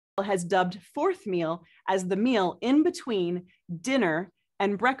has dubbed fourth meal as the meal in between dinner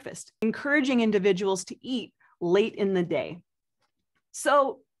and breakfast, encouraging individuals to eat late in the day.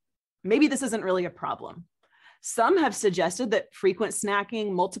 So maybe this isn't really a problem. Some have suggested that frequent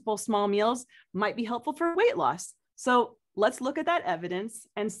snacking, multiple small meals might be helpful for weight loss. So let's look at that evidence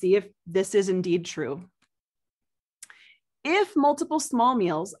and see if this is indeed true. If multiple small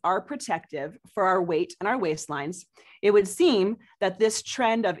meals are protective for our weight and our waistlines, it would seem that this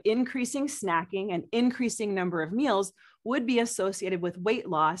trend of increasing snacking and increasing number of meals would be associated with weight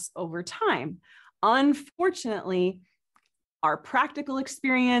loss over time. Unfortunately, our practical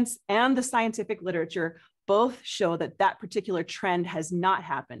experience and the scientific literature both show that that particular trend has not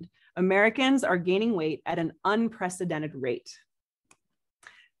happened. Americans are gaining weight at an unprecedented rate.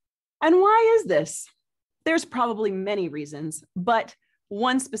 And why is this? There's probably many reasons, but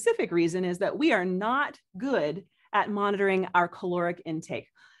one specific reason is that we are not good at monitoring our caloric intake.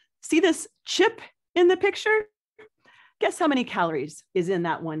 See this chip in the picture? Guess how many calories is in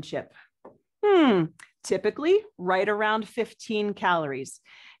that one chip? Typically right around 15 calories.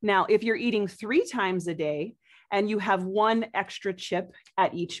 Now, if you're eating 3 times a day and you have 1 extra chip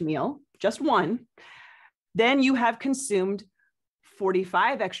at each meal, just 1, then you have consumed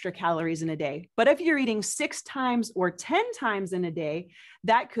 45 extra calories in a day. But if you're eating 6 times or 10 times in a day,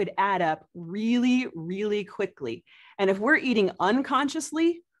 that could add up really, really quickly. And if we're eating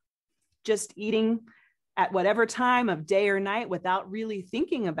unconsciously, just eating at whatever time of day or night without really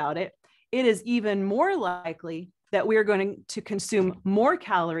thinking about it, it is even more likely that we're going to consume more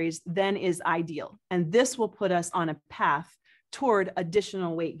calories than is ideal. And this will put us on a path toward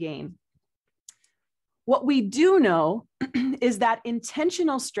additional weight gain. What we do know is that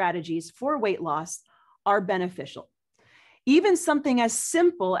intentional strategies for weight loss are beneficial. Even something as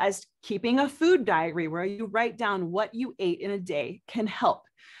simple as keeping a food diary where you write down what you ate in a day can help.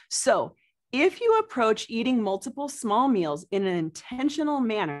 So if you approach eating multiple small meals in an intentional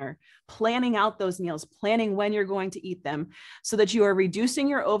manner, planning out those meals, planning when you're going to eat them so that you are reducing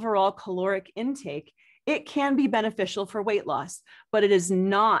your overall caloric intake, it can be beneficial for weight loss, but it is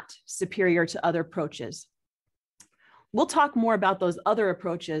not superior to other approaches. We'll talk more about those other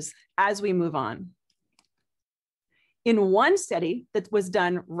approaches as we move on. In one study that was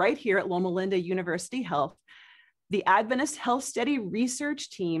done right here at Loma Linda University Health, the Adventist Health Study research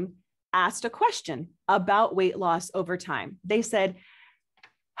team asked a question about weight loss over time. They said,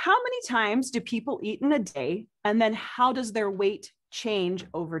 how many times do people eat in a day? And then how does their weight change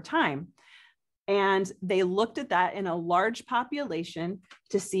over time? And they looked at that in a large population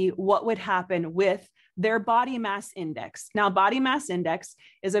to see what would happen with their body mass index. Now, body mass index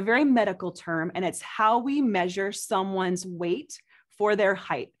is a very medical term, and it's how we measure someone's weight for their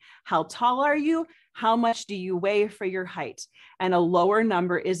height. How tall are you? How much do you weigh for your height? And a lower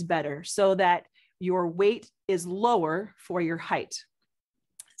number is better so that your weight is lower for your height.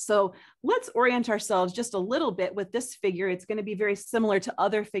 So let's orient ourselves just a little bit with this figure. It's going to be very similar to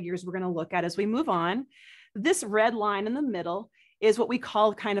other figures we're going to look at as we move on. This red line in the middle is what we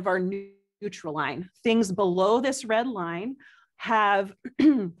call kind of our neutral line. Things below this red line have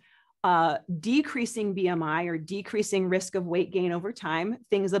decreasing BMI or decreasing risk of weight gain over time.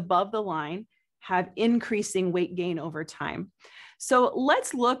 Things above the line have increasing weight gain over time. So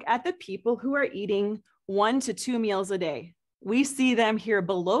let's look at the people who are eating 1 to 2 meals a day. We see them here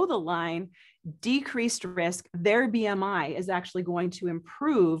below the line, decreased risk. Their BMI is actually going to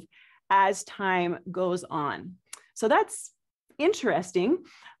improve as time goes on. So that's interesting.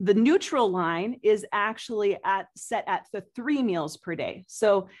 The neutral line is actually set at the 3 meals per day.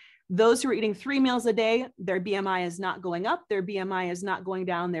 So those who are eating 3 meals a day, their BMI is not going up, their BMI is not going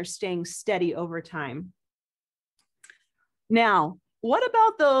down, they're staying steady over time. Now, what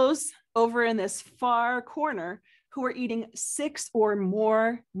about those over in this far corner who are eating 6 or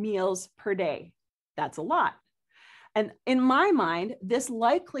more meals per day? That's a lot. And in my mind, this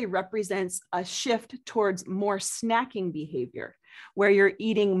likely represents a shift towards more snacking behavior, where you're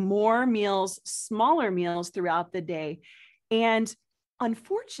eating more meals, smaller meals throughout the day. And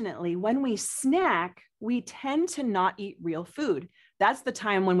unfortunately, when we snack, we tend to not eat real food. That's the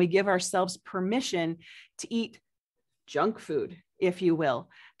time when we give ourselves permission to eat junk food, if you will.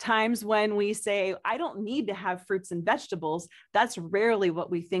 Times when we say, I don't need to have fruits and vegetables. That's rarely what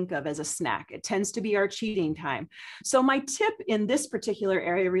we think of as a snack. It tends to be our cheating time. So my tip in this particular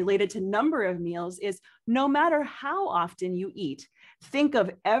area related to number of meals is no matter how often you eat, think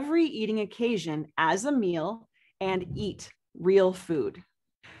of every eating occasion as a meal and eat real food.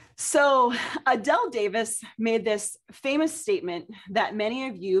 So Adele Davis made this famous statement that many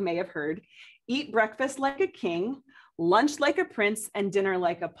of you may have heard: eat breakfast like a king, lunch like a prince and dinner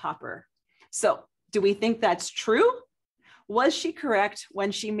like a pauper. So do we think that's true? Was she correct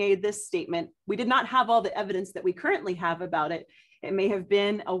when she made this statement? We did not have all the evidence that we currently have about it. It may have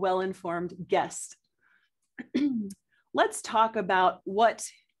been a well-informed guess. Let's talk about what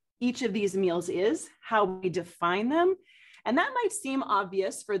each of these meals is, how we define them. And that might seem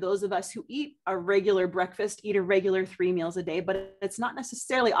obvious for those of us who eat a regular breakfast, eat a regular 3 meals a day, but it's not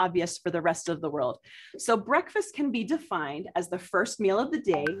necessarily obvious for the rest of the world. So breakfast can be defined as the first meal of the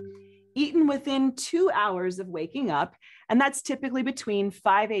day, eaten within 2 hours of waking up, and that's typically between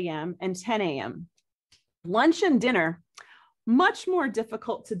 5 a.m. and 10 a.m. Lunch and dinner, much more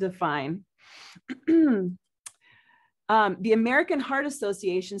difficult to define. The American Heart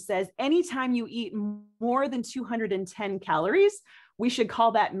Association says anytime you eat more than 210 calories, we should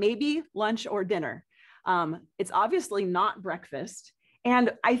call that maybe lunch or dinner. It's obviously not breakfast.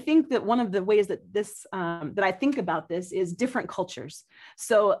 And I think that one of the ways that that I think about this is different cultures.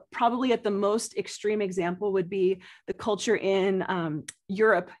 So probably at the most extreme example would be the culture in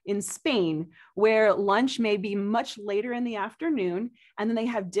Europe, in Spain, where lunch may be much later in the afternoon, and then they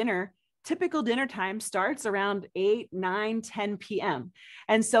have dinner. Typical dinner time starts around 8, 9, 10 p.m.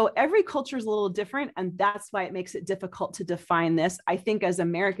 And so every culture is a little different, and that's why it makes it difficult to define this. I think as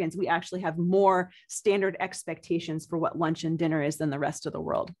Americans, we actually have more standard expectations for what lunch and dinner is than the rest of the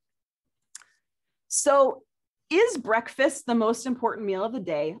world. So is breakfast the most important meal of the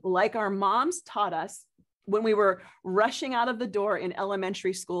day, like our moms taught us when we were rushing out of the door in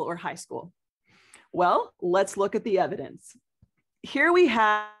elementary school or high school? Well, let's look at the evidence. Here we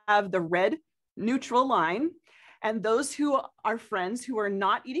have the red neutral line, and those who are friends who are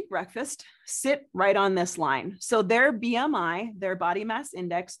not eating breakfast sit right on this line. So their BMI, their body mass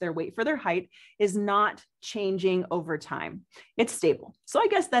index, their weight for their height is not changing over time. It's stable. So I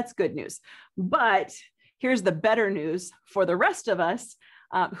guess that's good news. But here's the better news for the rest of us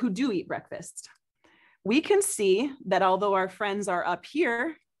who do eat breakfast. We can see that although our friends are up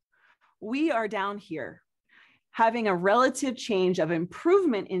here, we are down here, having a relative change of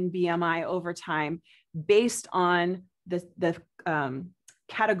improvement in BMI over time based on the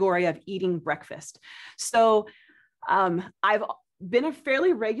category of eating breakfast. So I've been a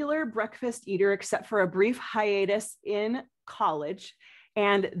fairly regular breakfast eater, except for a brief hiatus in college.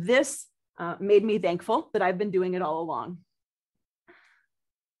 And this made me thankful that I've been doing it all along.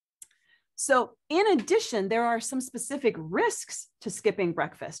 So in addition, there are some specific risks to skipping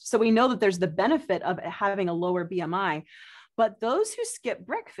breakfast. So we know that there's the benefit of having a lower BMI, but those who skip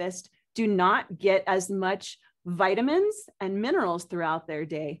breakfast do not get as much vitamins and minerals throughout their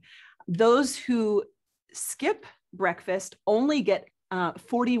day. Those who skip breakfast only get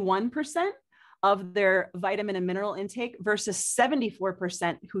 41% of their vitamin and mineral intake versus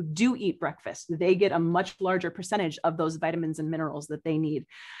 74% who do eat breakfast. They get a much larger percentage of those vitamins and minerals that they need.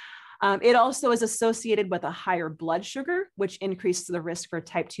 It also is associated with a higher blood sugar, which increases the risk for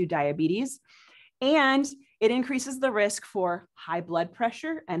type 2 diabetes. And it increases the risk for high blood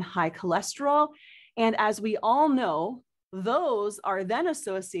pressure and high cholesterol. And as we all know, those are then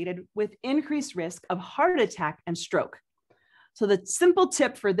associated with increased risk of heart attack and stroke. So the simple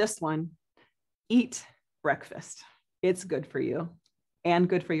tip for this one, eat breakfast. It's good for you and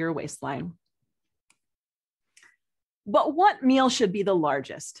good for your waistline. But what meal should be the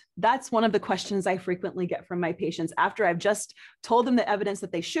largest? That's one of the questions I frequently get from my patients after I've just told them the evidence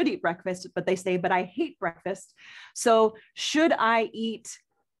that they should eat breakfast, but they say, but I hate breakfast. So should I eat,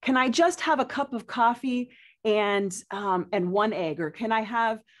 can I just have a cup of coffee and 1 egg? Or can I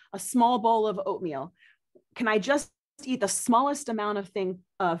have a small bowl of oatmeal? Can I just eat the smallest amount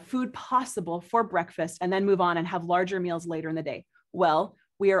of food possible for breakfast and then move on and have larger meals later in the day? Well,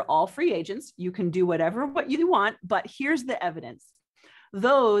 we are all free agents. You can do what you want, but here's the evidence.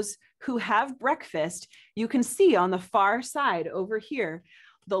 Those who have breakfast, you can see on the far side over here,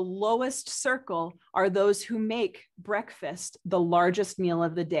 the lowest circle are those who make breakfast the largest meal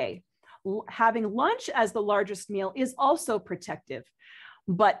of the day. Having lunch as the largest meal is also protective,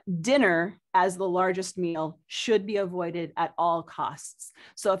 but dinner as the largest meal should be avoided at all costs.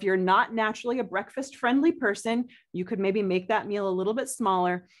 So if you're not naturally a breakfast friendly person, you could maybe make that meal a little bit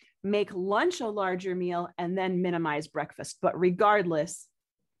smaller, make lunch a larger meal, and then minimize breakfast. But regardless,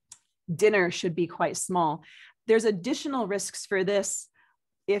 dinner should be quite small. There's additional risks for this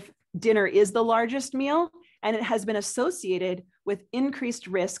if dinner is the largest meal, and it has been associated with increased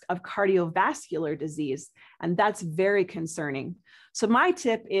risk of cardiovascular disease. And that's very concerning. So my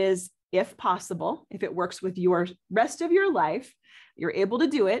tip is, if possible, if it works with your rest of your life, you're able to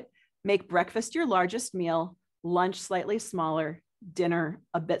do it, make breakfast your largest meal, lunch slightly smaller, dinner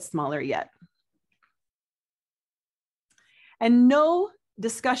a bit smaller yet. And no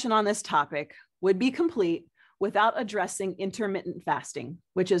discussion on this topic would be complete without addressing intermittent fasting,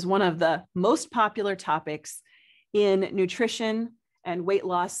 which is one of the most popular topics in nutrition and weight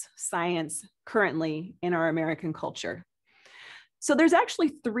loss science currently in our American culture. So there's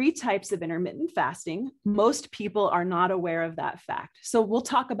actually 3 types of intermittent fasting. Most people are not aware of that fact. So we'll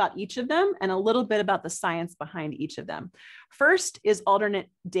talk about each of them and a little bit about the science behind each of them. First is alternate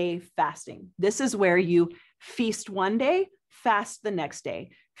day fasting. This is where you feast one day, fast the next day,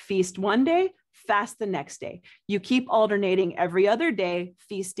 feast one day, fast the next day. You keep alternating every other day,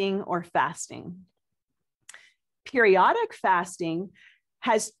 feasting or fasting. Periodic fasting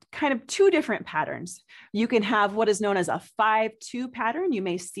has kind of 2 different patterns. You can have what is known as a 5-2 pattern. You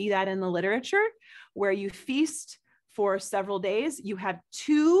may see that in the literature, where you feast for several days. You have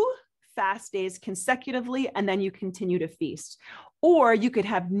 2 fast days consecutively, and then you continue to feast. Or you could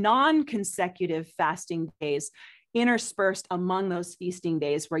have non-consecutive fasting days interspersed among those feasting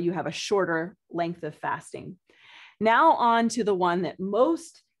days where you have a shorter length of fasting. Now on to the one that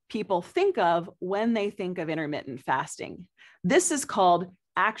most people think of when they think of intermittent fasting. This is called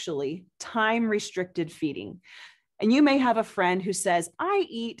actually time-restricted feeding. And you may have a friend who says, I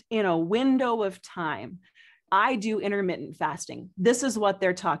eat in a window of time. I do intermittent fasting. This is what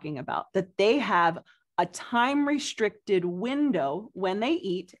they're talking about, that they have a time-restricted window when they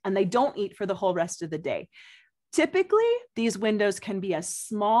eat, and they don't eat for the whole rest of the day. Typically, these windows can be as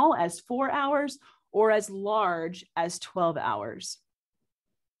small as 4 hours or as large as 12 hours.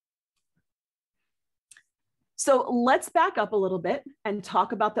 So let's back up a little bit and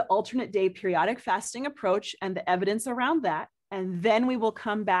talk about the alternate day periodic fasting approach and the evidence around that. And then we will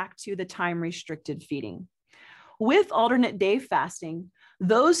come back to the time-restricted feeding. With alternate day fasting,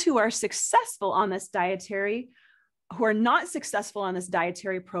 those who are successful on this who are not successful on this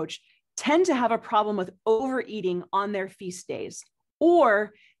dietary approach tend to have a problem with overeating on their feast days,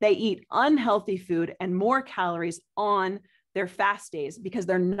 or they eat unhealthy food and more calories on their fast days because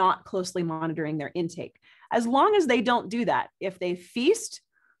they're not closely monitoring their intake. As long as they don't do that, if they feast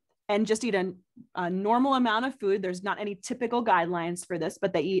and just eat a normal amount of food, there's not any typical guidelines for this,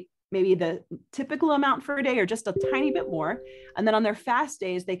 but they eat maybe the typical amount for a day or just a tiny bit more. And then on their fast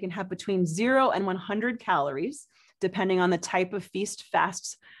days, they can have between 0 and 100 calories, depending on the type of feast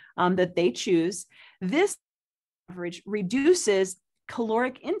fasts that they choose. This average reduces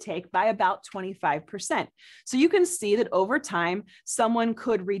caloric intake by about 25%. So you can see that over time, someone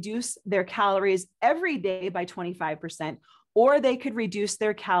could reduce their calories every day by 25%, or they could reduce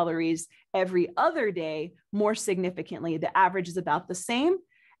their calories every other day more significantly. The average is about the same,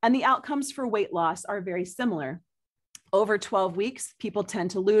 and the outcomes for weight loss are very similar. Over 12 weeks, people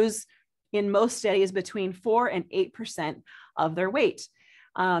tend to lose, in most studies, between 4 and 8% of their weight.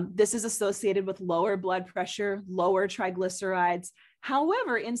 This is associated with lower blood pressure, lower triglycerides.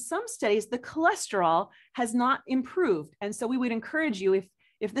 However, in some studies, the cholesterol has not improved. And so we would encourage you,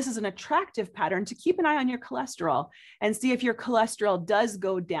 if this is an attractive pattern, to keep an eye on your cholesterol and see if your cholesterol does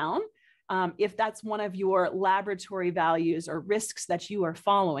go down, if that's one of your laboratory values or risks that you are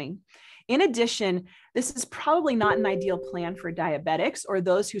following. In addition, this is probably not an ideal plan for diabetics or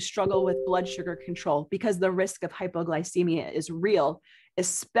those who struggle with blood sugar control, because the risk of hypoglycemia is real,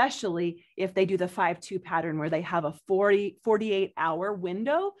 especially if they do the 5-2 pattern where they have a 48-hour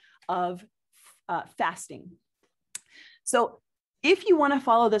window of fasting. So if you want to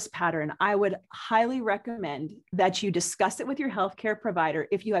follow this pattern, I would highly recommend that you discuss it with your healthcare provider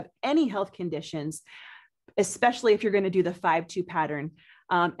if you have any health conditions, especially if you're going to do the 5-2 pattern,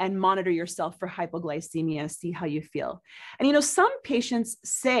 and monitor yourself for hypoglycemia, see how you feel. And some patients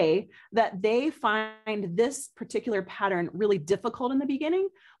say that they find this particular pattern really difficult in the beginning,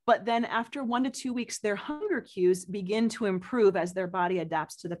 but then after 1 to 2 weeks, their hunger cues begin to improve as their body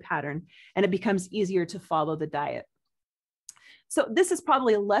adapts to the pattern, and it becomes easier to follow the diet. So this is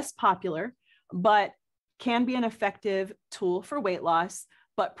probably less popular, but can be an effective tool for weight loss,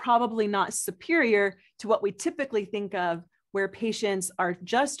 but probably not superior to what we typically think of, where patients are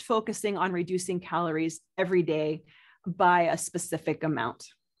just focusing on reducing calories every day by a specific amount.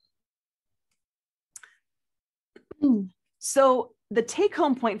 So the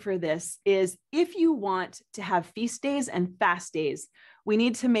take-home point for this is, if you want to have feast days and fast days, we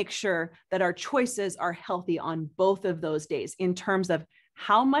need to make sure that our choices are healthy on both of those days in terms of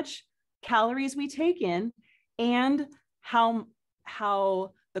how much calories we take in and how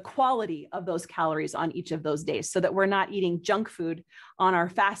the quality of those calories on each of those days, so that we're not eating junk food on our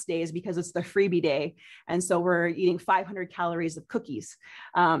fast days because it's the freebie day. And so we're eating 500 calories of cookies.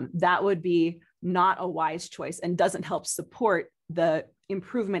 That would be not a wise choice and doesn't help support the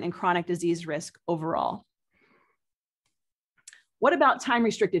improvement in chronic disease risk overall. What about time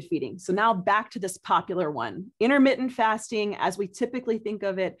restricted feeding? So now back to this popular one, intermittent fasting, as we typically think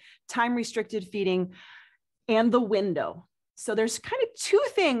of it, time restricted feeding, and the window. So there's kind of two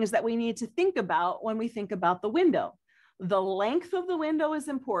things that we need to think about when we think about the window. The length of the window is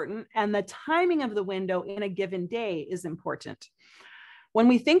important, and the timing of the window in a given day is important. When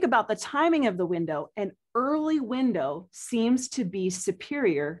we think about the timing of the window, an early window seems to be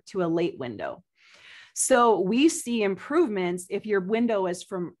superior to a late window. So we see improvements if your window is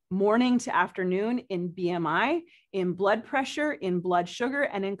from morning to afternoon in BMI, in blood pressure, in blood sugar,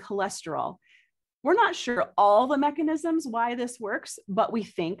 and in cholesterol. We're not sure all the mechanisms why this works, but we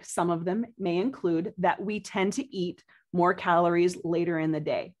think some of them may include that we tend to eat more calories later in the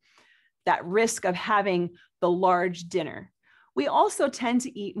day, that risk of having the large dinner. We also tend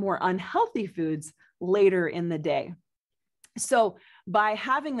to eat more unhealthy foods later in the day. So by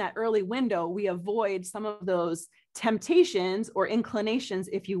having that early window, we avoid some of those temptations or inclinations,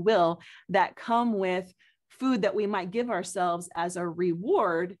 if you will, that come with food that we might give ourselves as a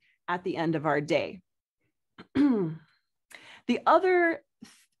reward at the end of our day. The other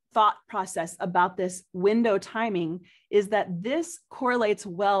thought process about this window timing is that this correlates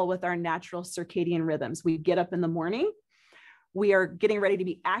well with our natural circadian rhythms. We get up in the morning, we are getting ready to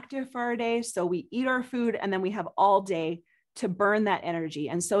be active for our day, so we eat our food, and then we have all day to burn that energy.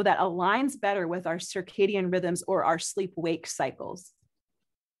 And so that aligns better with our circadian rhythms or our sleep-wake cycles.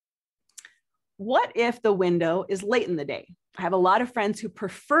 What if the window is late in the day? I have a lot of friends who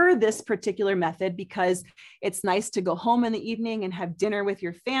prefer this particular method because it's nice to go home in the evening and have dinner with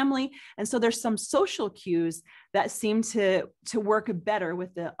your family. And so there's some social cues that seem to work better with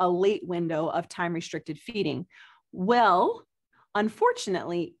a late window of time-restricted feeding. Well,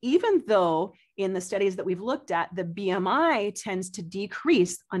 unfortunately, even though in the studies that we've looked at, the BMI tends to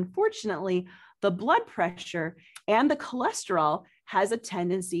decrease, unfortunately, the blood pressure and the cholesterol has a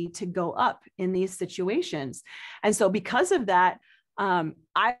tendency to go up in these situations. And so because of that,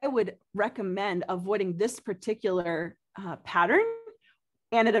 I would recommend avoiding this particular pattern,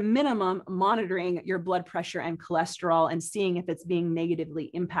 and at a minimum, monitoring your blood pressure and cholesterol and seeing if it's being negatively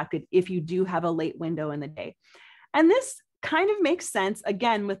impacted if you do have a late window in the day. And this kind of makes sense,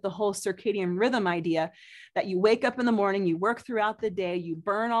 again, with the whole circadian rhythm idea that you wake up in the morning, you work throughout the day, you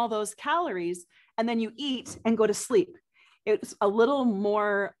burn all those calories, and then you eat and go to sleep. It's a little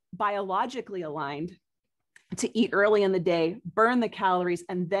more biologically aligned to eat early in the day, burn the calories,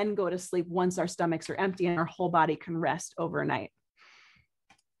 and then go to sleep once our stomachs are empty and our whole body can rest overnight.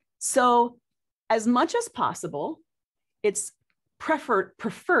 So as much as possible, it's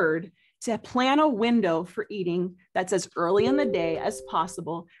preferred to plan a window for eating that's as early in the day as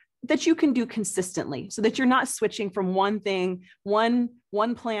possible, that you can do consistently, so that you're not switching from one thing, one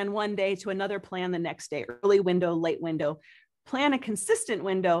plan one day to another plan the next day, early window, late window. Plan a consistent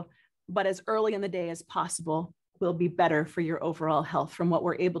window, but as early in the day as possible will be better for your overall health from what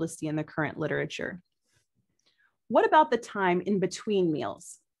we're able to see in the current literature. What about the time in between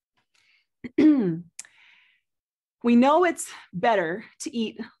meals? We know it's better to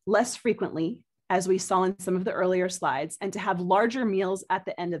eat less frequently, as we saw in some of the earlier slides, and to have larger meals at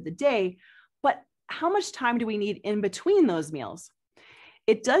the end of the day. But how much time do we need in between those meals?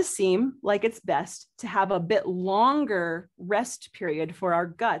 It does seem like it's best to have a bit longer rest period for our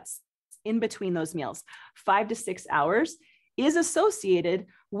guts in between those meals. 5 to 6 hours is associated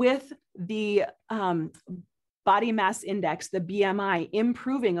with the body mass index, the BMI,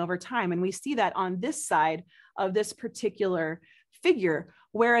 improving over time. And we see that on this side of this particular figure.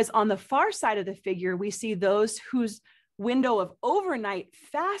 Whereas on the far side of the figure, we see those whose window of overnight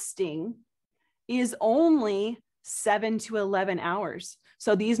fasting is only 7 to 11 hours.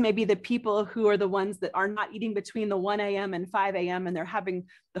 So these may be the people who are the ones that are not eating between the 1 a.m. and 5 a.m. and they're having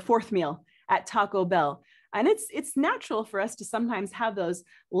the fourth meal at Taco Bell. And it's natural for us to sometimes have those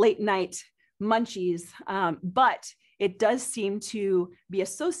late night munchies, but it does seem to be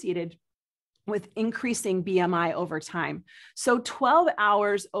associated with increasing BMI over time. So 12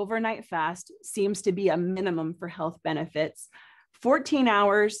 hours overnight fast seems to be a minimum for health benefits. 14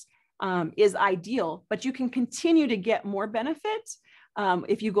 hours is ideal, but you can continue to get more benefit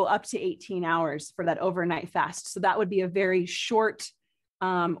if you go up to 18 hours for that overnight fast. So that would be a very short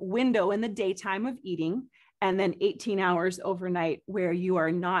window in the daytime of eating, and then 18 hours overnight where you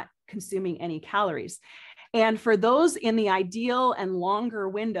are not consuming any calories. And for those in the ideal and longer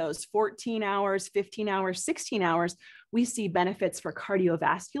windows, 14 hours, 15 hours, 16 hours, we see benefits for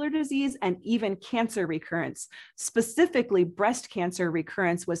cardiovascular disease and even cancer recurrence. Specifically, breast cancer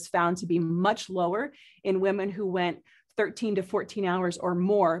recurrence was found to be much lower in women who went 13 to 14 hours or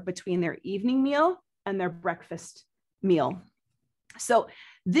more between their evening meal and their breakfast meal. So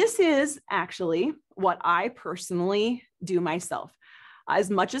this is actually what I personally do myself. As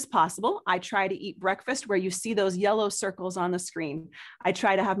much as possible, I try to eat breakfast where you see those yellow circles on the screen. I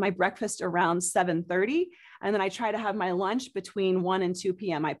try to have my breakfast around 7:30, and then I try to have my lunch between 1 and 2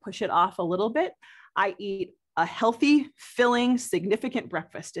 p.m. I push it off a little bit. I eat a healthy, filling, significant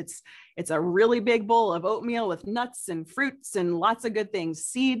breakfast. It's a really big bowl of oatmeal with nuts and fruits and lots of good things,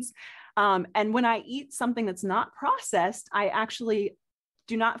 seeds. And when I eat something that's not processed, I actually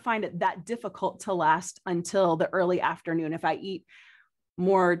do not find it that difficult to last until the early afternoon. If I eat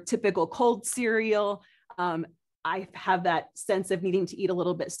more typical cold cereal, I have that sense of needing to eat a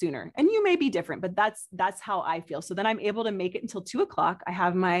little bit sooner. And you may be different, but that's how I feel. So then I'm able to make it until 2 o'clock. I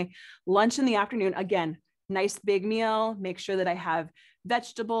have my lunch in the afternoon. Again, nice big meal. Make sure that I have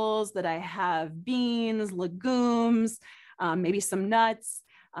vegetables, that I have beans, legumes, maybe some nuts,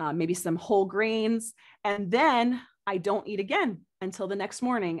 maybe some whole grains. And then I don't eat again until the next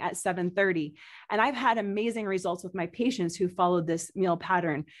morning at 7:30. And I've had amazing results with my patients who followed this meal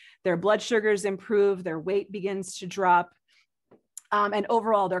pattern. Their blood sugars improve, their weight begins to drop, and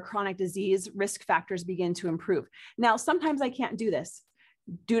overall their chronic disease risk factors begin to improve. Now, sometimes I can't do this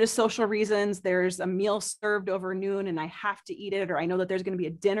due to social reasons. There's a meal served over noon and I have to eat it, or I know that there's going to be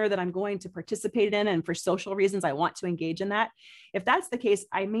a dinner that I'm going to participate in, and for social reasons, I want to engage in that. If that's the case,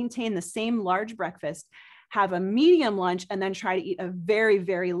 I maintain the same large breakfast, have a medium lunch, and then try to eat a very,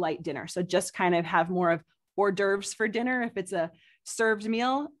 very light dinner. So just kind of have more of hors d'oeuvres for dinner if it's a served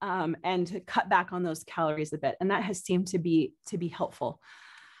meal, and to cut back on those calories a bit. And that has seemed to be helpful.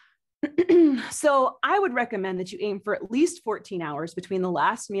 So I would recommend that you aim for at least 14 hours between the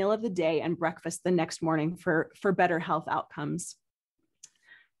last meal of the day and breakfast the next morning for better health outcomes.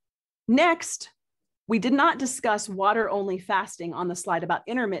 Next, we did not discuss water-only fasting on the slide about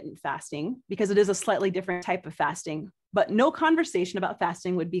intermittent fasting because it is a slightly different type of fasting, but no conversation about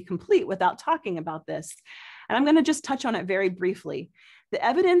fasting would be complete without talking about this. And I'm going to just touch on it very briefly. The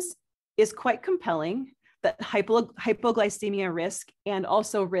evidence is quite compelling that hypoglycemia risk and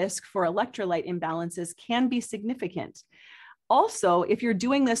also risk for electrolyte imbalances can be significant. Also, if you're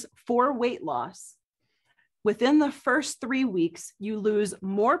doing this for weight loss, within the first 3 weeks, you lose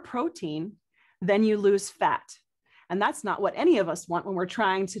more protein than you lose fat. And that's not what any of us want when we're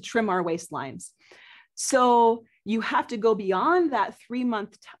trying to trim our waistlines. So you have to go beyond that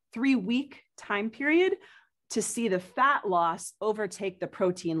 3-week time period to see the fat loss overtake the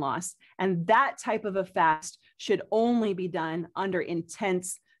protein loss. And that type of a fast should only be done under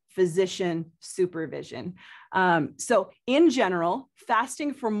intense physician supervision. So in general,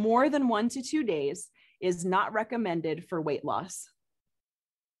 fasting for more than 1 to 2 days is not recommended for weight loss.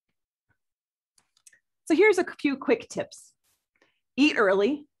 So here's a few quick tips. Eat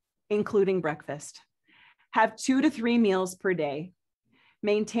early, including breakfast. Have 2 to 3 meals per day.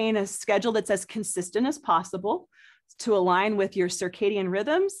 Maintain a schedule that's as consistent as possible to align with your circadian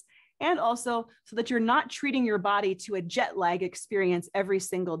rhythms, and also so that you're not treating your body to a jet lag experience every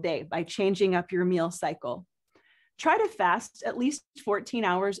single day by changing up your meal cycle. Try to fast at least 14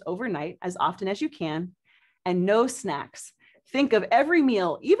 hours overnight as often as you can, and no snacks. Think of every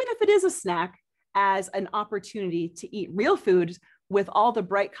meal, even if it is a snack, as an opportunity to eat real food with all the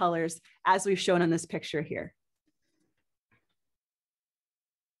bright colors as we've shown in this picture here.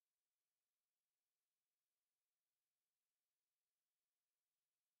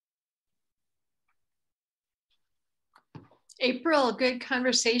 April, good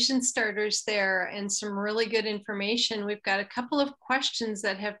conversation starters there and some really good information. We've got a couple of questions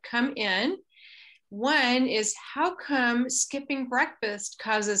that have come in. One is, how come skipping breakfast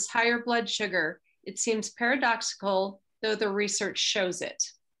causes higher blood sugar? It seems paradoxical, though the research shows it.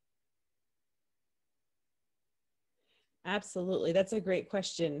 Absolutely. That's a great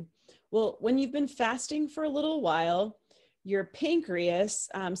question. Well, when you've been fasting for a little while, your pancreas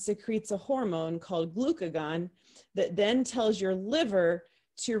secretes a hormone called glucagon that then tells your liver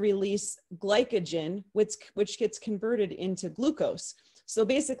to release glycogen, which gets converted into glucose. So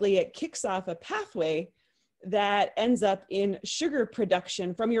basically it kicks off a pathway that ends up in sugar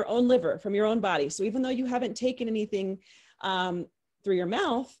production from your own liver, from your own body. So even though you haven't taken anything through your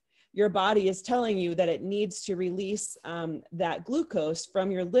mouth, your body is telling you that it needs to release that glucose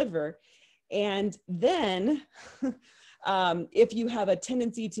from your liver. And then if you have a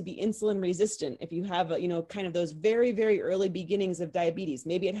tendency to be insulin resistant, if you have, kind of those very, very early beginnings of diabetes,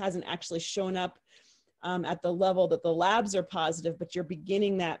 maybe it hasn't actually shown up at the level that the labs are positive, but you're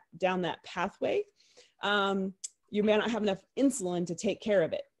beginning down that pathway, you may not have enough insulin to take care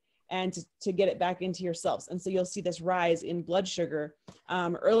of it and to get it back into your cells. And so you'll see this rise in blood sugar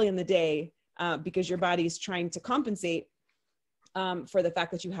early in the day because your body is trying to compensate for the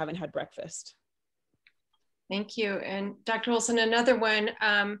fact that you haven't had breakfast. Thank you. And Dr. Wilson, another one,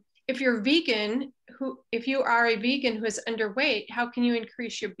 if you are a vegan who is underweight, how can you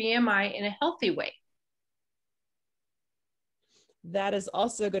increase your BMI in a healthy way? That is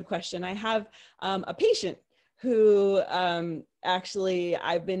also a good question. I have a patient who actually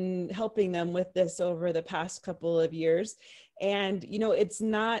I've been helping them with this over the past couple of years. And, you know, it's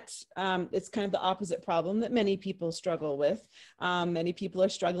not, it's kind of the opposite problem that many people struggle with. Many people are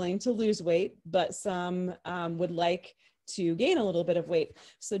struggling to lose weight, but some would like to gain a little bit of weight.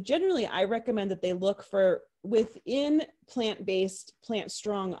 So generally, I recommend that they look for within plant-based,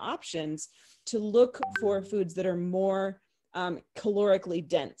 plant-strong options to look for foods that are more calorically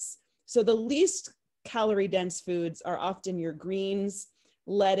dense. So the least calorie dense foods are often your greens,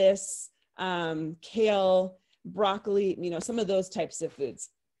 lettuce, kale, broccoli, you know, some of those types of foods.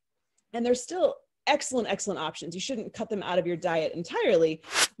 And they're still excellent options. You shouldn't cut them out of your diet entirely,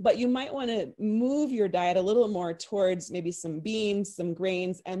 but you might want to move your diet a little more towards maybe some beans, some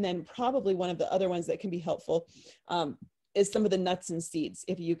grains, and then probably one of the other ones that can be helpful is some of the nuts and seeds,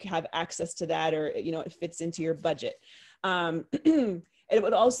 if you have access to that, or, you know, it fits into your budget. It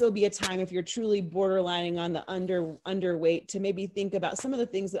would also be a time, if you're truly borderlining on the underweight, to maybe think about some of the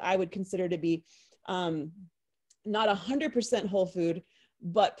things that I would consider to be not 100% whole food,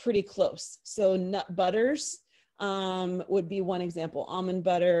 but pretty close. So nut butters would be one example. Almond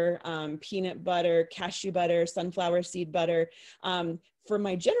butter, peanut butter, cashew butter, sunflower seed butter. For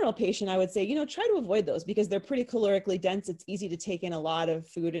my general patient, I would say, you know, try to avoid those because they're pretty calorically dense. It's easy to take in a lot of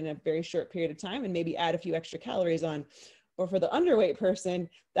food in a very short period of time and maybe add a few extra calories on. Or for the underweight person,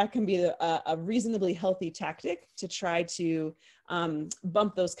 that can be a reasonably healthy tactic to try to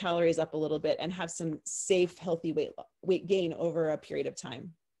bump those calories up a little bit and have some safe, healthy weight gain over a period of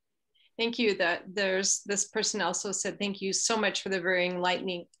time. Thank you. This person also said, thank you so much for the very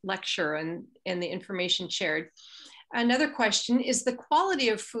enlightening lecture and the information shared. Another question, is the quality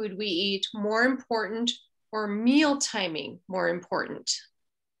of food we eat more important or meal timing more important?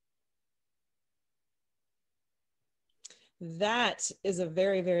 That is a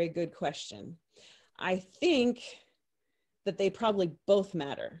very good question. I think that they probably both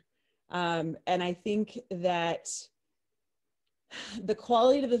matter. And I think that the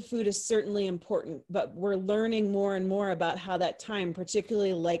quality of the food is certainly important, but we're learning more and more about how that time,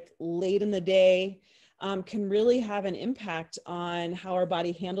 particularly like late in the day, can really have an impact on how our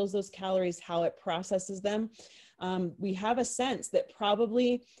body handles those calories, how it processes them. We have a sense that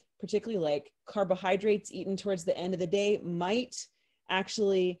probably, particularly like carbohydrates eaten towards the end of the day, might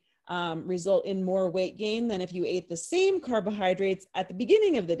actually result in more weight gain than if you ate the same carbohydrates at the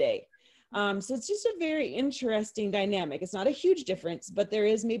beginning of the day. So it's just a very interesting dynamic. It's not a huge difference, but there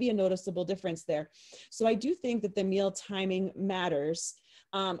is maybe a noticeable difference there. So I do think that the meal timing matters.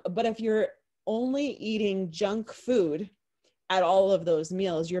 But if you're only eating junk food at all of those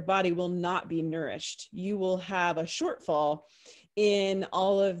meals, your body will not be nourished. You will have a shortfall in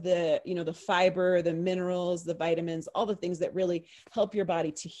all of the, you know, the fiber, the minerals, the vitamins, all the things that really help your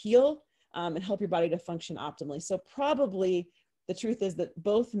body to heal and help your body to function optimally. So probably the truth is that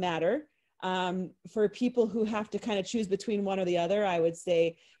both matter. For people who have to kind of choose between one or the other, I would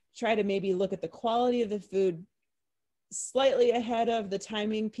say try to maybe look at the quality of the food slightly ahead of the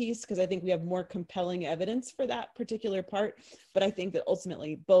timing piece, because I think we have more compelling evidence for that particular part. But I think that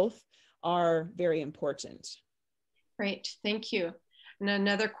ultimately both are very important. Great, thank you. And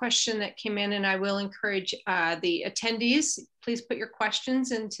another question that came in, and I will encourage the attendees, please put your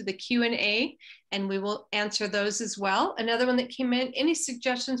questions into the Q&A and we will answer those as well. Another one that came in, any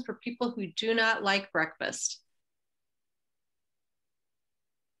suggestions for people who do not like breakfast?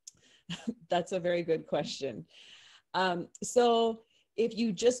 That's a very good question. So if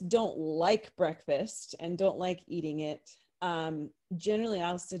you just don't like breakfast and don't like eating it, generally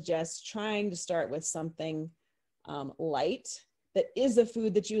I'll suggest trying to start with something light that is a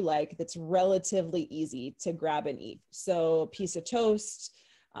food that you like, that's relatively easy to grab and eat. So a piece of toast,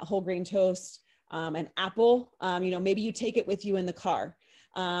 whole grain toast, an apple, you know, maybe you take it with you in the car.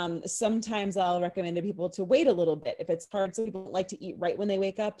 Sometimes I'll recommend to people to wait a little bit if it's hard. So people don't like to eat right when they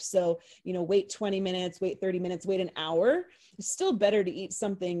wake up. So, you know, wait 20 minutes, wait 30 minutes, wait an hour. It's still better to eat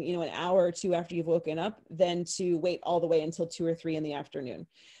something, you know, an hour or two after you've woken up than to wait all the way until 2 or 3 in the afternoon.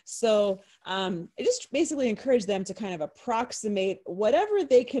 So I just basically encourage them to kind of approximate whatever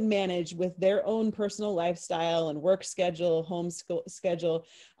they can manage with their own personal lifestyle and work schedule, home schedule,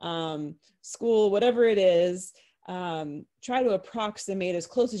 school, whatever it is. try to approximate as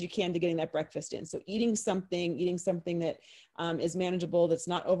close as you can to getting that breakfast in. So eating something that is manageable, that's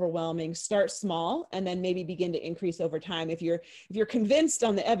not overwhelming. Start small and then maybe begin to increase over time. If you're convinced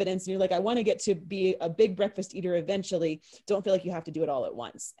on the evidence and you're like, I want to get to be a big breakfast eater eventually, don't feel like you have to do it all at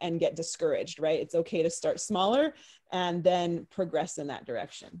once and get discouraged, right? It's okay to start smaller and then progress in that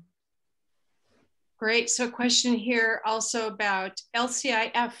direction. Great. So a question here also about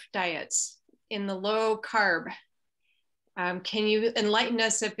LCIF diets in the low carb. Can you enlighten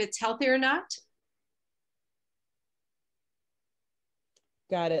us if it's healthy or not?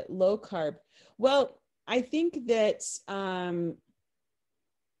 Got it. Low carb. Well, I think that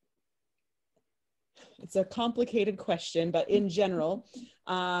it's a complicated question, but in general,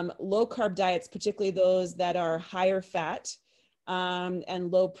 low carb diets, particularly those that are higher fat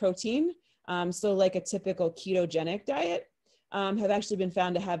and low protein, so like a typical ketogenic diet, have actually been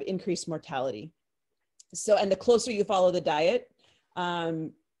found to have increased mortality. So, and the closer you follow the diet,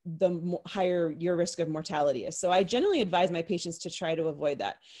 the higher your risk of mortality is. So I generally advise my patients to try to avoid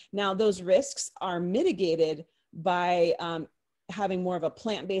that. Now, those risks are mitigated by having more of a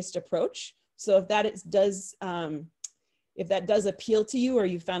plant-based approach. So if that does appeal to you or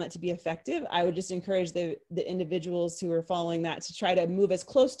you found it to be effective, I would just encourage the individuals who are following that to try to move as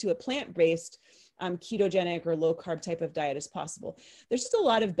close to a plant-based ketogenic or low carb type of diet as possible. There's just a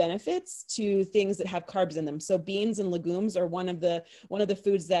lot of benefits to things that have carbs in them. So beans and legumes are one of the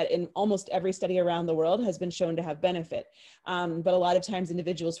foods that in almost every study around the world has been shown to have benefit. But a lot of times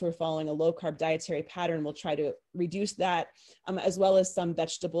individuals who are following a low carb dietary pattern will try to reduce that, as well as some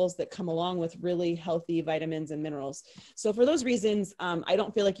vegetables that come along with really healthy vitamins and minerals. So for those reasons, I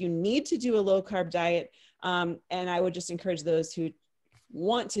don't feel like you need to do a low carb diet. And I would just encourage those who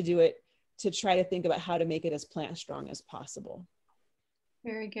want to do it to try to think about how to make it as plant strong as possible.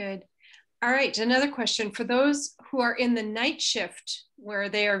 Very good. All right, another question. For those who are in the night shift where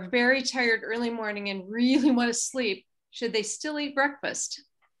they are very tired early morning and really want to sleep, should they still eat breakfast?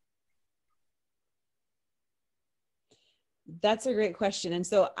 That's a great question. And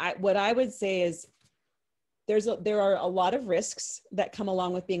so what I would say is there are a lot of risks that come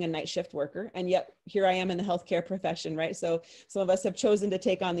along with being a night shift worker. And yet here I am in the healthcare profession, right? So some of us have chosen to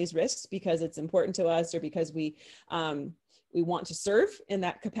take on these risks because it's important to us, or because we want to serve in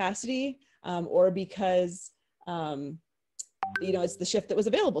that capacity, or because, it's the shift that was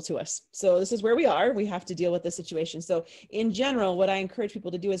available to us. So this is where we are. We have to deal with the situation. So in general, what I encourage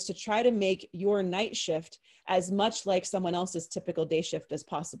people to do is to try to make your night shift as much like someone else's typical day shift as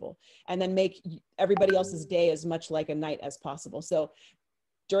possible, and then make everybody else's day as much like a night as possible. So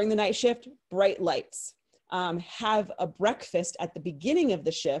during the night shift, bright lights, have a breakfast at the beginning of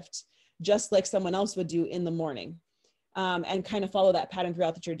the shift, just like someone else would do in the morning, and kind of follow that pattern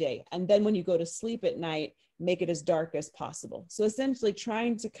throughout your day. And then when you go to sleep at night, make it as dark as possible. So essentially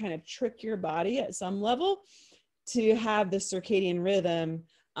trying to kind of trick your body at some level to have the circadian rhythm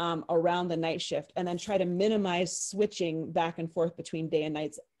around the night shift, and then try to minimize switching back and forth between day and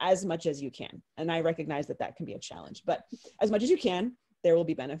nights as much as you can. And I recognize that that can be a challenge, but as much as you can, there will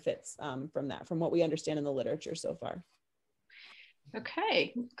be benefits from that, from what we understand in the literature so far.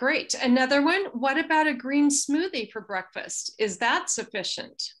 Okay, great. Another one, what about a green smoothie for breakfast? Is that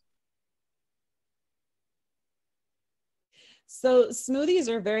sufficient? So smoothies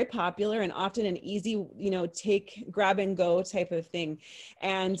are very popular and often an easy, take, grab and go type of thing.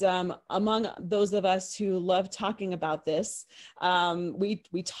 And among those of us who love talking about this,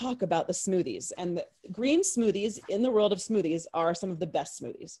 we talk about the smoothies, and the green smoothies in the world of smoothies are some of the best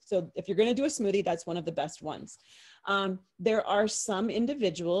smoothies. So if you're going to do a smoothie, that's one of the best ones. There are some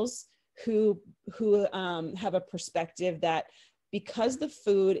individuals who have a perspective that because the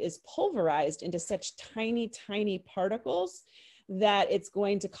food is pulverized into such tiny, tiny particles, that it's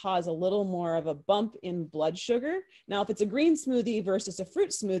going to cause a little more of a bump in blood sugar. Now, if it's a green smoothie versus a fruit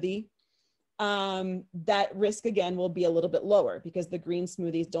smoothie, that risk again will be a little bit lower, because the green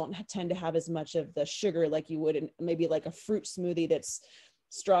smoothies don't tend to have as much of the sugar like you would in maybe like a fruit smoothie that's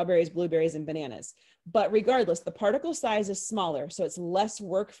strawberries, blueberries, and bananas. But regardless, the particle size is smaller, so it's less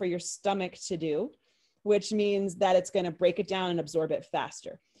work for your stomach to do, which means that it's going to break it down and absorb it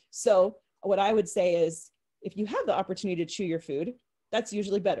faster. So what I would say is, if you have the opportunity to chew your food, that's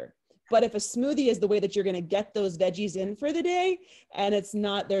usually better. But if a smoothie is the way that you're going to get those veggies in for the day, and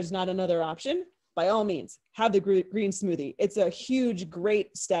there's not another option, by all means, have the green smoothie. It's a huge,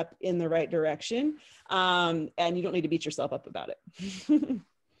 great step in the right direction. And you don't need to beat yourself up about it.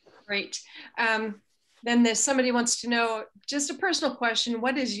 Great. Then somebody wants to know, just a personal question,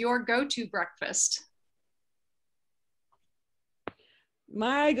 what is your go-to breakfast?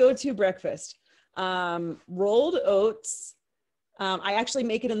 My go-to breakfast. Rolled oats. I actually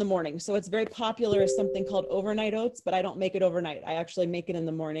make it in the morning. So it's very popular as something called overnight oats, but I don't make it overnight. I actually make it in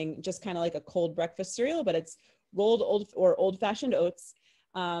the morning, just kind of like a cold breakfast cereal, but it's rolled old-fashioned oats,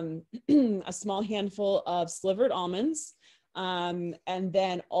 a small handful of slivered almonds, and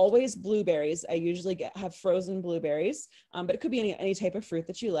then always blueberries. I usually have frozen blueberries, but it could be any type of fruit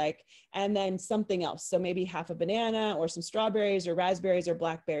that you like, and then something else. So maybe half a banana or some strawberries or raspberries or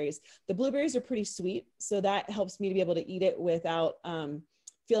blackberries. The blueberries are pretty sweet, so that helps me to be able to eat it without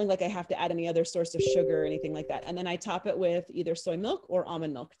feeling like I have to add any other source of sugar or anything like that. And then I top it with either soy milk or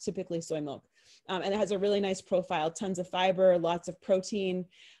almond milk, typically soy milk. And it has a really nice profile, tons of fiber, lots of protein.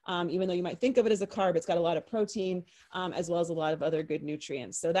 Even though you might think of it as a carb, it's got a lot of protein, as well as a lot of other good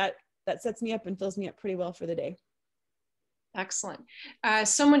nutrients. So that sets me up and fills me up pretty well for the day. Excellent.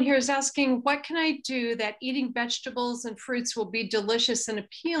 Someone here is asking, what can I do that eating vegetables and fruits will be delicious and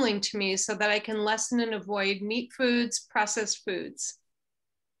appealing to me so that I can lessen and avoid meat foods, processed foods?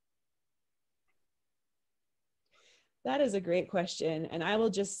 That is a great question. And I will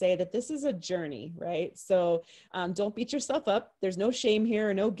just say that this is a journey, right? So don't beat yourself up. There's no shame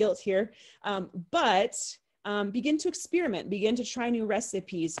here or no guilt here, but begin to experiment, begin to try new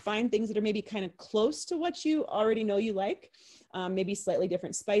recipes, find things that are maybe kind of close to what you already know you like, maybe slightly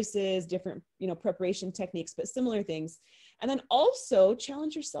different spices, different, preparation techniques, but similar things. And then also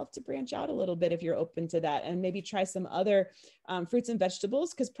challenge yourself to branch out a little bit if you're open to that, and maybe try some other fruits and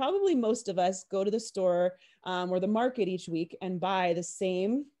vegetables, because probably most of us go to the store or the market each week and buy the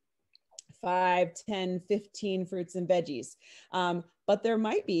same 5, 10, 15 fruits and veggies. But there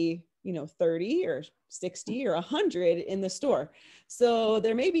might be, 30 or 60 or 100 in the store. So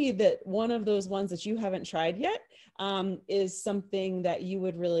there may be that one of those ones that you haven't tried yet is something that you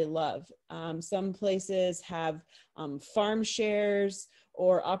would really love. Some places have farm shares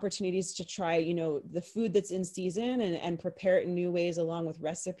or opportunities to try, the food that's in season and prepare it in new ways along with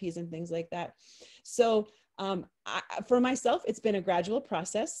recipes and things like that. So for myself, it's been a gradual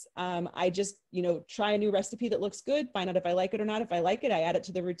process. I just, try a new recipe that looks good, find out if I like it or not. If I like it, I add it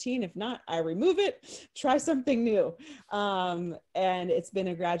to the routine. If not, I remove it, try something new. And it's been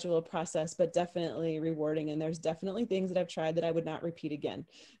a gradual process, but definitely rewarding. And there's definitely things that I've tried that I would not repeat again.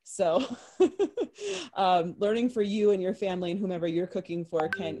 So learning for you and your family and whomever you're cooking for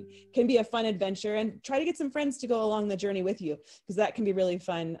can be a fun adventure, and try to get some friends to go along the journey with you, because that can be really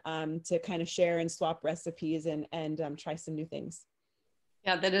fun to kind of share and swap recipes and try some new things.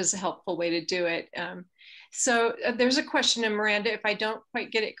 Yeah, that is a helpful way to do it. So there's a question, and Miranda, if I don't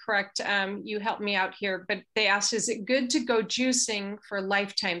quite get it correct, you help me out here, but they asked, is it good to go juicing for a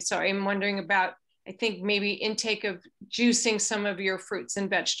lifetime? So I'm wondering about, I think maybe intake of juicing some of your fruits and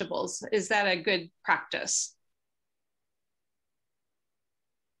vegetables. Is that a good practice?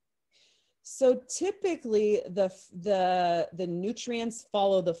 So typically the nutrients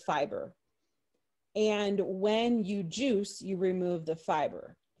follow the fiber. And when you juice, you remove the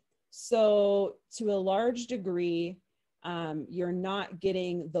fiber. So to a large degree, you're not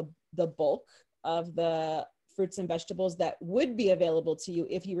getting the bulk of the fruits and vegetables that would be available to you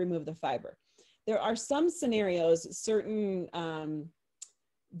if you remove the fiber. There are some scenarios, certain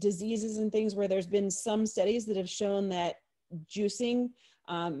diseases and things, where there's been some studies that have shown that juicing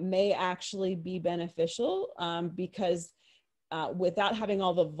may actually be beneficial because without having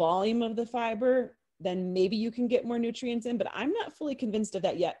all the volume of the fiber, then maybe you can get more nutrients in, but I'm not fully convinced of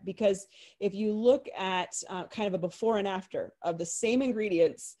that yet, because if you look at kind of a before and after of the same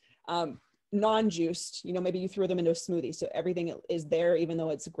ingredients, non-juiced, maybe you throw them into a smoothie, so everything is there, even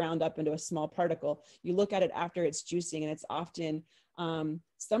though it's ground up into a small particle. You look at it after it's juicing, and it's often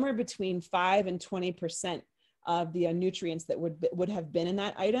somewhere between 5 and 20% of the nutrients that would have been in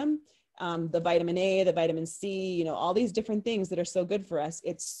that item. The vitamin A, the vitamin C, all these different things that are so good for us,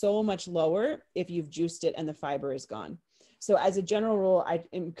 it's so much lower if you've juiced it and the fiber is gone. So as a general rule, I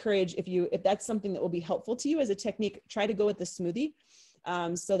encourage, if that's something that will be helpful to you as a technique, try to go with the smoothie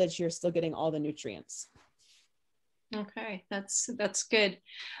so that you're still getting all the nutrients. Okay, that's good.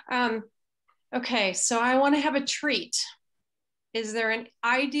 Okay, so I want to have a treat. Is there an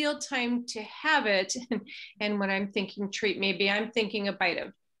ideal time to have it? And when I'm thinking treat, maybe I'm thinking a bite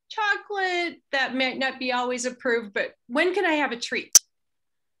of chocolate that might not be always approved, but when can I have a treat?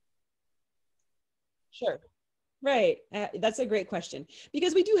 Sure. Right. That's a great question,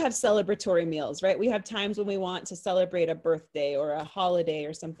 because we do have celebratory meals, right? We have times when we want to celebrate a birthday or a holiday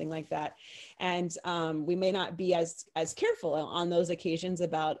or something like that. And we may not be as careful on those occasions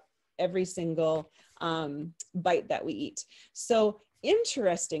about every single bite that we eat. So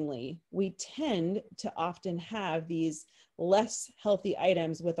interestingly, we tend to often have these less healthy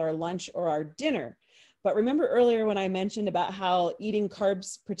items with our lunch or our dinner. But remember earlier when I mentioned about how eating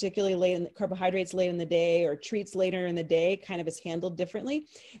carbs, particularly late in the carbohydrates late in the day or treats later in the day kind of is handled differently.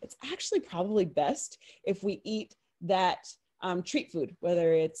 It's actually probably best if we eat that treat food,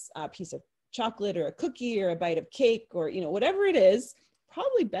 whether it's a piece of chocolate or a cookie or a bite of cake or, you know, whatever it is,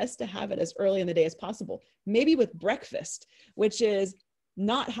 probably best to have it as early in the day as possible. Maybe with breakfast, which is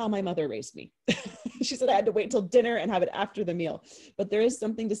not how my mother raised me. She said I had to wait till dinner and have it after the meal. But there is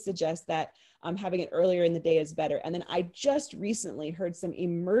something to suggest that having it earlier in the day is better. And then I just recently heard some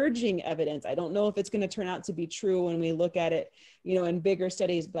emerging evidence. I don't know if it's going to turn out to be true when we look at it, you know, in bigger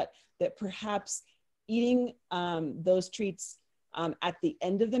studies, but that perhaps eating those treats at the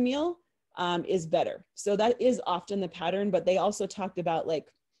end of the meal is better. So that is often the pattern, but they also talked about, like,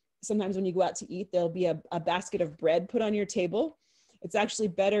 sometimes when you go out to eat, there'll be a basket of bread put on your table. It's actually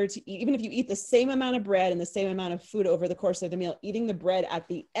better to eat, even if you eat the same amount of bread and the same amount of food over the course of the meal, eating the bread at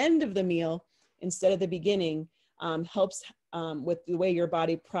the end of the meal instead of the beginning helps with the way your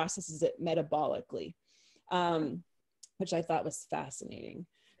body processes it metabolically, which I thought was fascinating.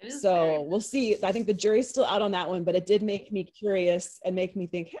 So we'll see. I think the jury's still out on that one, but it did make me curious and make me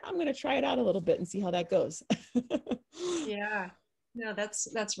think, hey, I'm going to try it out a little bit and see how that goes. Yeah, no,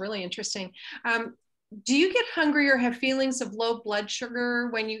 that's really interesting. Do you get hungry or have feelings of low blood sugar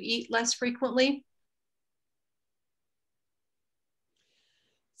when you eat less frequently?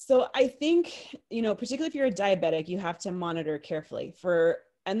 So I think, you know, particularly if you're a diabetic, you have to monitor carefully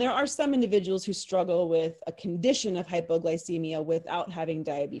and there are some individuals who struggle with a condition of hypoglycemia without having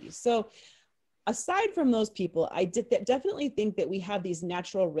diabetes. So aside from those people, I definitely think that we have these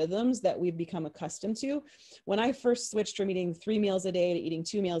natural rhythms that we've become accustomed to. When I first switched from eating 3 meals a day to eating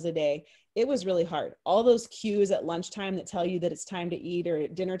 2 meals a day, it was really hard. All those cues at lunchtime that tell you that it's time to eat, or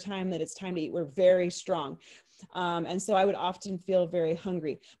at dinner time that it's time to eat, were very strong. And so I would often feel very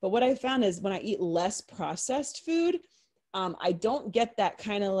hungry. But what I found is when I eat less processed food, I don't get that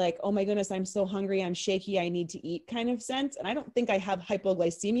kind of like, oh my goodness, I'm so hungry, I'm shaky, I need to eat kind of sense. And I don't think I have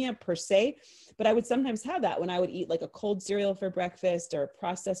hypoglycemia per se, but I would sometimes have that when I would eat like a cold cereal for breakfast or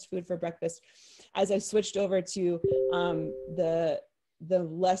processed food for breakfast. As I switched over to the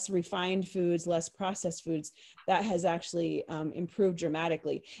less refined foods, less processed foods, that has actually improved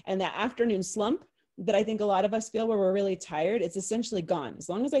dramatically. And that afternoon slump that I think a lot of us feel where we're really tired, it's essentially gone. As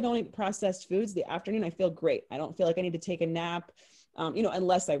long as I don't eat processed foods, the afternoon, I feel great. I don't feel like I need to take a nap, you know,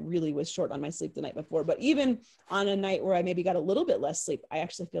 unless I really was short on my sleep the night before. But even on a night where I maybe got a little bit less sleep, I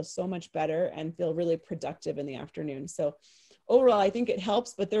actually feel so much better and feel really productive in the afternoon. So overall, I think it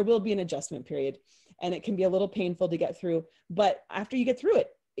helps, but there will be an adjustment period and it can be a little painful to get through. But after you get through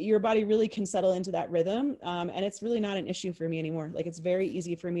it, your body really can settle into that rhythm. And it's really not an issue for me anymore. Like, it's very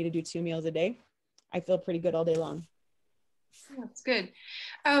easy for me to do 2 meals a day. I feel pretty good all day long. That's good.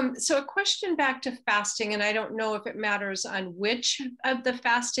 So a question back to fasting, and I don't know if it matters on which of the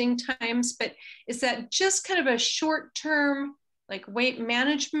fasting times, but is that just kind of a short-term like weight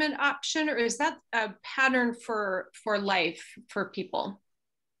management option, or is that a pattern for life for people?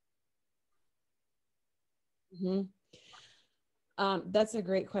 Mm-hmm. That's a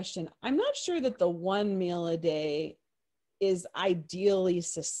great question. I'm not sure that the 1 meal a day is ideally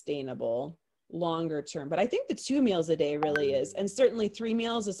sustainable longer term, but I think the 2 meals a day really is. And certainly 3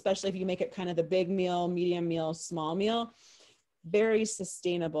 meals, especially if you make it kind of the big meal, medium meal, small meal, very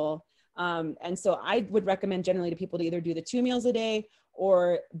sustainable. And so I would recommend generally to people to either do the 2 meals a day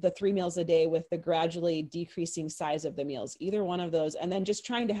or the 3 meals a day with the gradually decreasing size of the meals, either one of those. And then just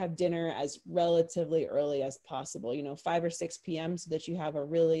trying to have dinner as relatively early as possible, you know, 5 or 6 p.m. so that you have a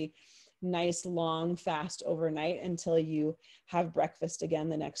really nice long fast overnight until you have breakfast again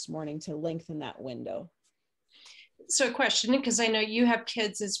the next morning to lengthen that window. So a question, because I know you have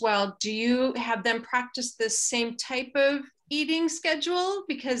kids as well, do you have them practice this same type of eating schedule?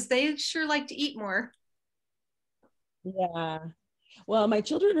 Because they sure like to eat more. Yeah. Well, my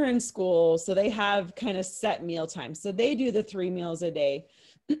children are in school, so they have kind of set meal times. So they do the 3 meals a day.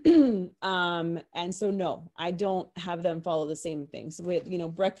 And so no, I don't have them follow the same things. So you know,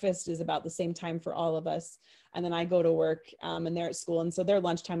 breakfast is about the same time for all of us. And then I go to work and they're at school. And so their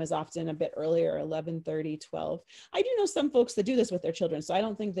lunchtime is often a bit earlier, 11:30, 12. I do know some folks that do this with their children. So I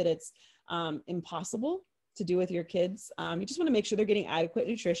don't think that it's impossible to do with your kids. You just want to make sure they're getting adequate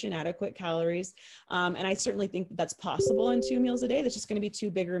nutrition, adequate calories. And I certainly think that's possible in 2 meals a day. That's just going to be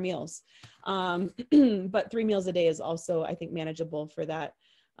 2 bigger meals. But 3 meals a day is also, I think, manageable for that.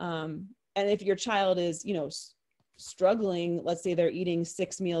 And if your child is, you know, struggling, let's say they're eating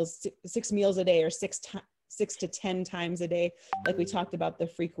 6 meals a day or 6 to 10 times a day, like we talked about the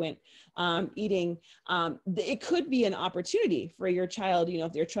frequent eating, it could be an opportunity for your child,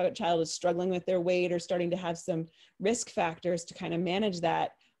 if your child is struggling with their weight or starting to have some risk factors, to kind of manage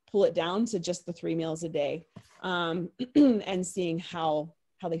that, pull it down to just the 3 meals a day, and seeing how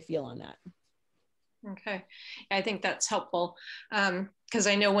they feel on that. Okay. I think that's helpful. Because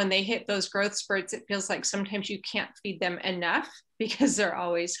I know when they hit those growth spurts, it feels like sometimes you can't feed them enough because they're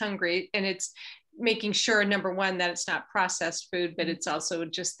always hungry. And it's making sure, number one, that it's not processed food, but it's also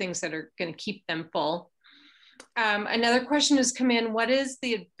just things that are going to keep them full. Another question has come in. What is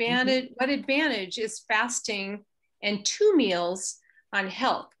the advantage? What advantage is fasting and 2 meals on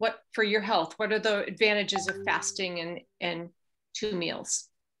health? For your health, what are the advantages of fasting and 2 meals?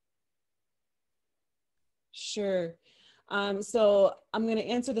 Sure. So I'm going to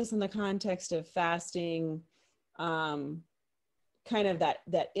answer this in the context of fasting, kind of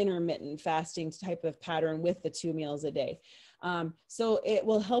that intermittent fasting type of pattern with the 2 meals a day. So it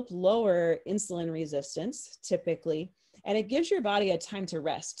will help lower insulin resistance typically, and it gives your body a time to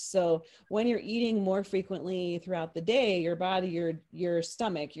rest. So when you're eating more frequently throughout the day, your body, your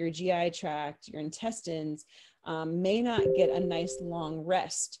stomach, your GI tract, your intestines may not get a nice long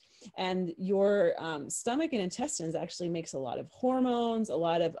rest. And your stomach and intestines actually makes a lot of hormones, a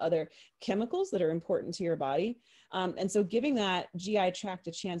lot of other chemicals that are important to your body. And so giving that GI tract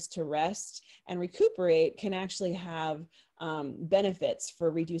a chance to rest and recuperate can actually have benefits for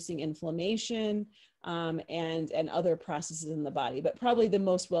reducing inflammation and other processes in the body. But probably the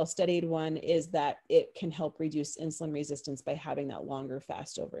most well-studied one is that it can help reduce insulin resistance by having that longer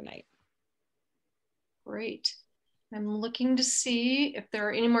fast overnight. Great. I'm looking to see if there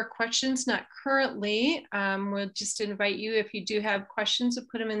are any more questions. Not currently. We'll just invite you, if you do have questions, to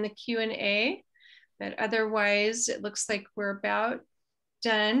put them in the Q&A. But otherwise, it looks like we're about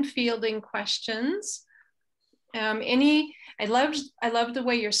done fielding questions. I loved the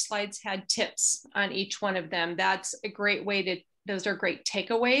way your slides had tips on each one of them. That's a great way those are great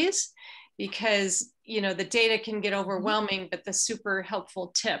takeaways, because the data can get overwhelming, but the super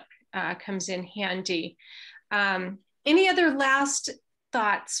helpful tip comes in handy. Any other last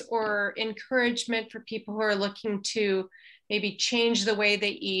thoughts or encouragement for people who are looking to maybe change the way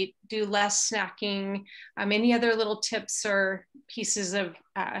they eat, do less snacking? Any other little tips or pieces of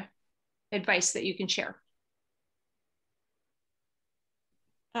advice that you can share?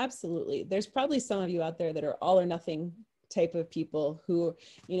 Absolutely. There's probably some of you out there that are all or nothing type of people who,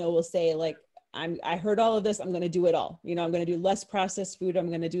 will say like, I heard all of this, I'm going to do it all. I'm going to do less processed food. I'm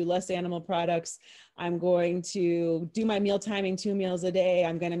going to do less animal products. I'm going to do my meal timing 2 meals a day.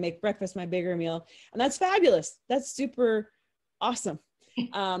 I'm going to make breakfast my bigger meal. And that's fabulous. That's super awesome.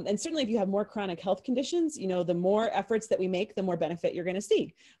 And certainly if you have more chronic health conditions, the more efforts that we make, the more benefit you're going to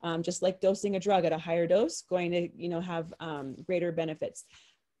see. Just like dosing a drug at a higher dose, going to, have greater benefits.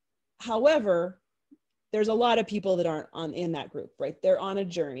 However, there's a lot of people that aren't in that group, right? They're on a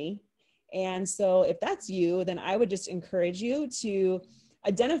journey. And so if that's you, then I would just encourage you to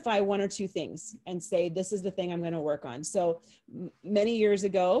identify 1 or 2 things and say, this is the thing I'm going to work on. So many years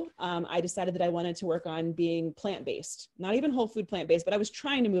ago, I decided that I wanted to work on being plant-based, not even whole food plant-based, but I was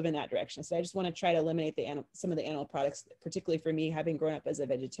trying to move in that direction. So I just want to try to eliminate some of the animal products, particularly for me, having grown up as a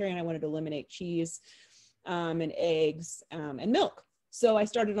vegetarian. I wanted to eliminate cheese and eggs and milk. So I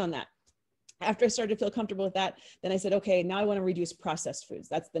started on that. After I started to feel comfortable with that, then I said, okay, now I want to reduce processed foods.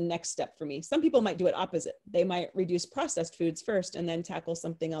 That's the next step for me. Some people might do it opposite. They might reduce processed foods first and then tackle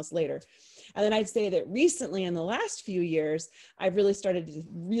something else later. And then I'd say that recently in the last few years, I've really started to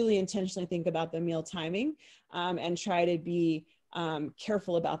really intentionally think about the meal timing and try to be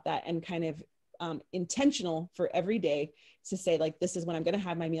careful about that and kind of intentional for every day to say, like, this is when I'm going to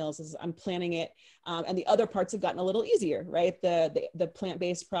have my meals, I'm planning it. And the other parts have gotten a little easier, right? The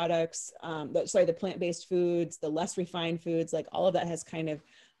plant-based products, the plant-based foods, the less refined foods, like all of that has kind of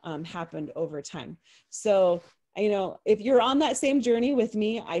happened over time. So, if you're on that same journey with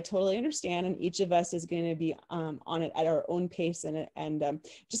me, I totally understand. And each of us is going to be on it at our own pace and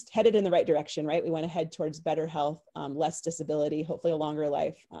just headed in the right direction, right? We want to head towards better health, less disability, hopefully a longer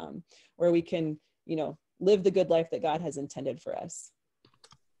life, where we can, live the good life that God has intended for us.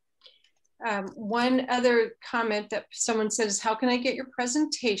 One other comment that someone says, how can I get your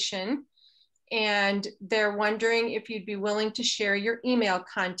presentation? And they're wondering if you'd be willing to share your email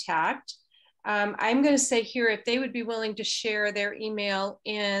contact. I'm going to say here, if they would be willing to share their email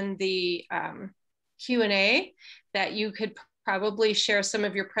in the Q&A, that you could probably share some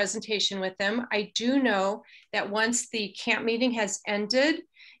of your presentation with them. I do know that once the camp meeting has ended,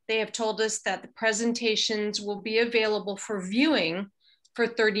 they have told us that the presentations will be available for viewing for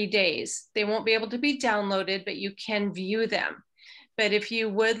 30 days. They won't be able to be downloaded, but you can view them. But if you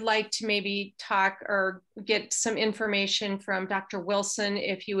would like to maybe talk or get some information from Dr. Wilson,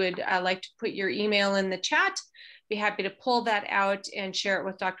 if you would like to put your email in the chat, be happy to pull that out and share it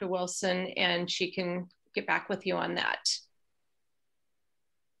with Dr. Wilson, and she can get back with you on that.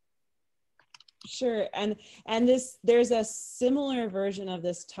 Sure, and there's a similar version of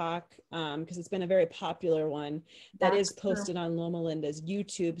this talk because it's been a very popular one that is posted on Loma Linda's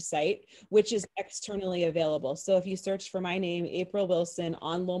YouTube site, which is externally available. So if you search for my name, April Wilson,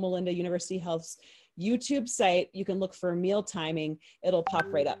 on Loma Linda University Health's YouTube site, you can look for meal timing. It'll pop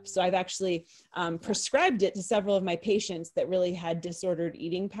right up. So I've actually prescribed it to several of my patients that really had disordered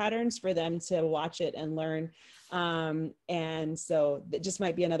eating patterns for them to watch it and learn. And so that just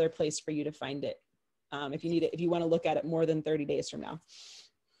might be another place for you to find it if you need it, if you want to look at it more than 30 days from now.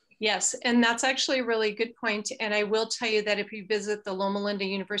 Yes, and that's actually a really good point. And I will tell you that if you visit the Loma Linda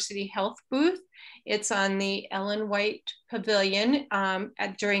University Health booth, it's on the Ellen White Pavilion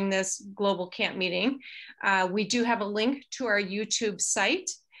during this global camp meeting. We do have a link to our YouTube site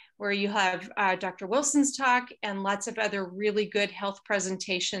where you have Dr. Wilson's talk and lots of other really good health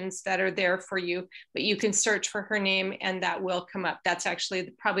presentations that are there for you, but you can search for her name and that will come up. That's actually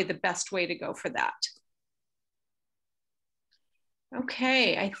probably the best way to go for that.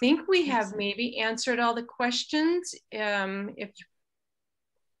 Okay, I think we have maybe answered all the questions. Okay,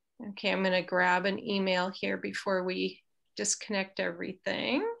 I'm gonna grab an email here before we disconnect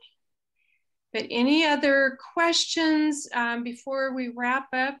everything. But any other questions before we wrap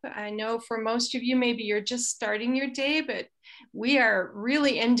up? I know for most of you, maybe you're just starting your day, but we are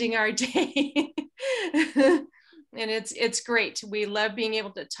really ending our day. And it's great. We love being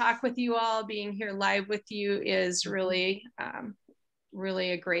able to talk with you all. Being here live with you is really,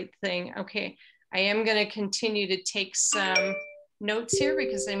 really a great thing. Okay, I am gonna continue to take some notes here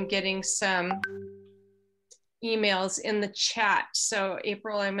because I'm getting some emails in the chat. So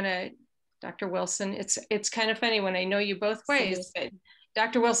April, Dr. Wilson, it's kind of funny when I know you both ways, but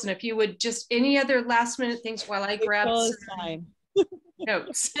Dr. Wilson, if you would just, any other last minute things while I grab some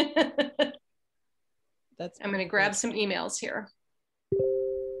notes. I'm gonna grab some emails here.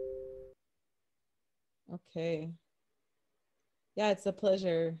 Okay. Yeah, it's a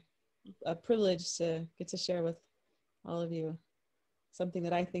pleasure, a privilege to get to share with all of you something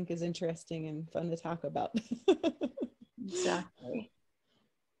that I think is interesting and fun to talk about. Exactly.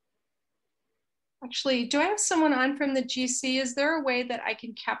 Actually, do I have someone on from the GC? Is there a way that I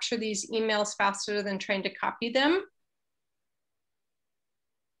can capture these emails faster than trying to copy them?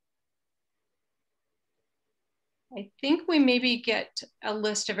 I think we maybe get a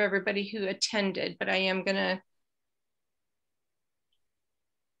list of everybody who attended, but I am gonna,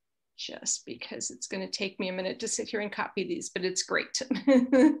 just because it's gonna take me a minute to sit here and copy these, but it's great.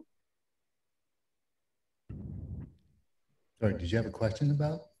 Sorry, did you have a question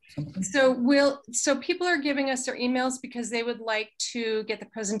about something? So people are giving us their emails because they would like to get the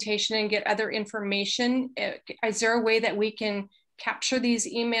presentation and get other information. Is there a way that we can capture these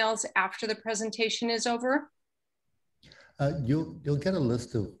emails after the presentation is over? You'll get a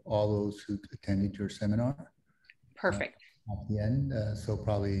list of all those who attended your seminar. Perfect. At the end, so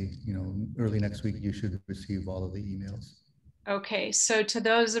probably early next week you should receive all of the emails. Okay, so to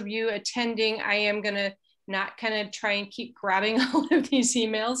those of you attending, I am going to not kind of try and keep grabbing all of these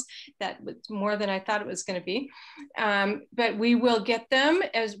emails. That was more than I thought it was going to be. But we will get them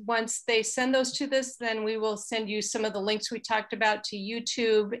as once they send those to us, then we will send you some of the links we talked about to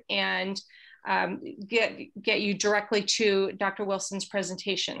YouTube and get you directly to Dr. Wilson's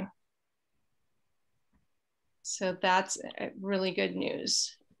presentation. So that's really good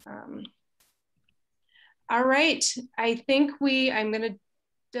news. All right, I think I'm going to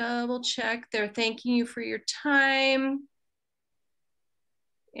double check. They're thanking you for your time.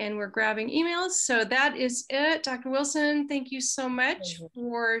 And we're grabbing emails. So that is it. Dr. Wilson, thank you so much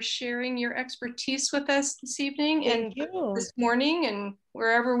for sharing your expertise with us this evening and this morning and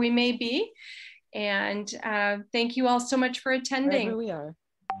wherever we may be. And thank you all so much for attending. Wherever we are.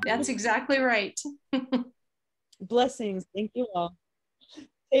 That's exactly right. Blessings. Thank you all.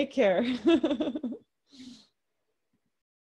 Take care.